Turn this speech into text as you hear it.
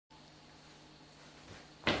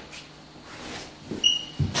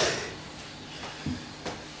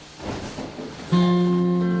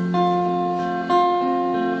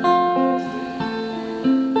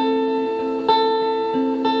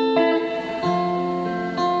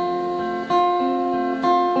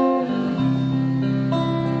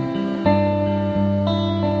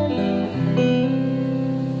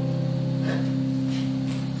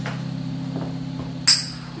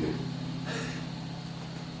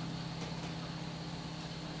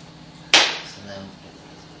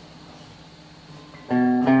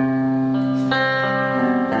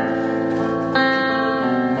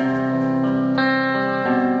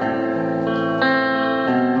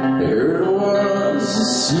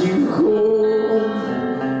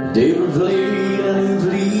David played and he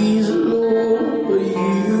pleased the Lord, but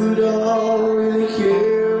you don't really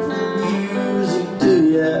care for music, do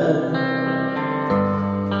ya?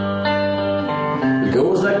 It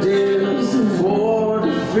goes like this: the war,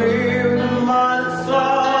 the fear, the mighty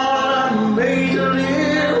thought I made to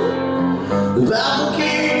live. The Bible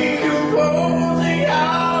king composing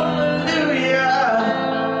hallelujah,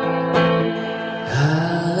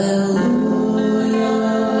 hallelujah,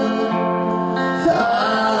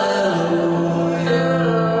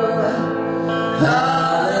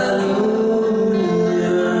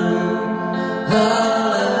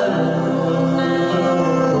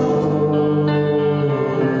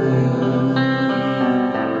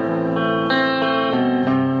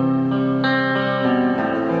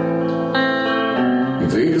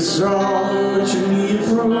 song that you need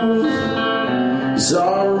proof. It's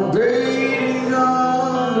all baiting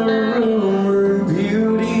on the rumor,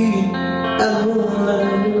 beauty and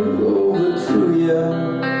moonlight over through ya.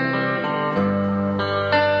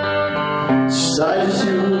 She sizes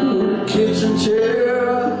your kitchen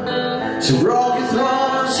chair, she broke your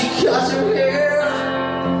throne, she cut your hair.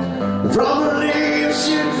 From her lips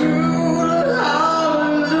she drew the hallelujah.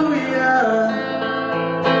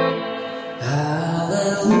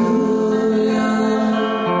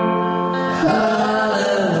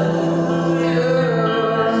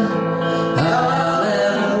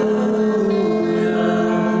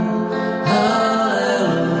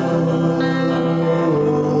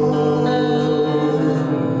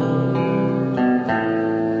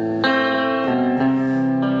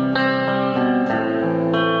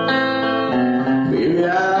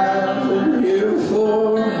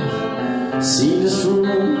 See this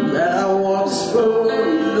room that I once spoke,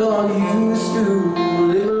 you know I used to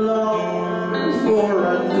live alone before I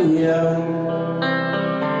knew ya.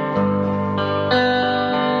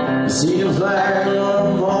 You see the flag on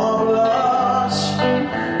the marble arch,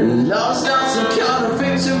 and love's not some kind of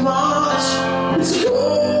victory march. It's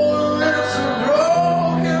cold and it's a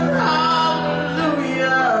broken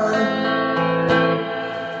hallelujah,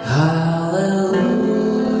 hallelujah.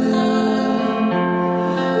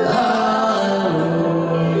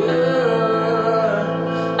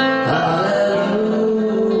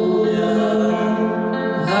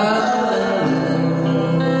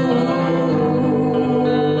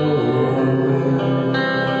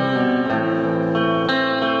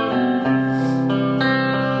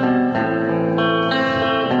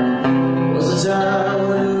 Time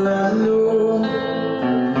when I know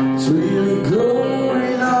it's really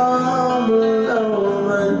going on below,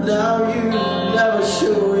 but now you never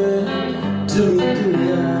show it to me, do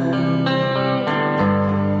ya?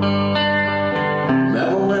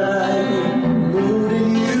 Remember when I moved in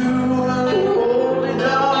you and holy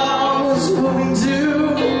dog was moving too,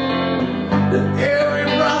 that every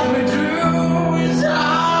breath we drew is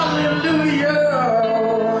hallelujah,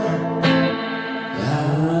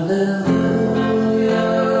 hallelujah.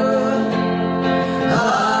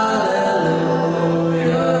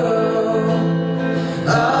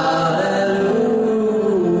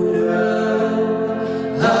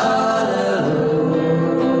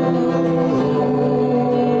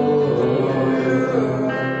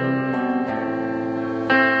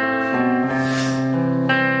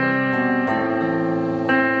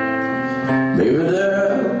 Maybe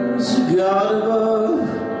there's a God above,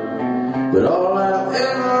 but all I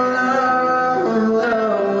ever learned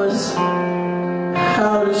was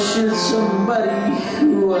how to shoot somebody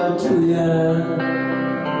who I do, yeah.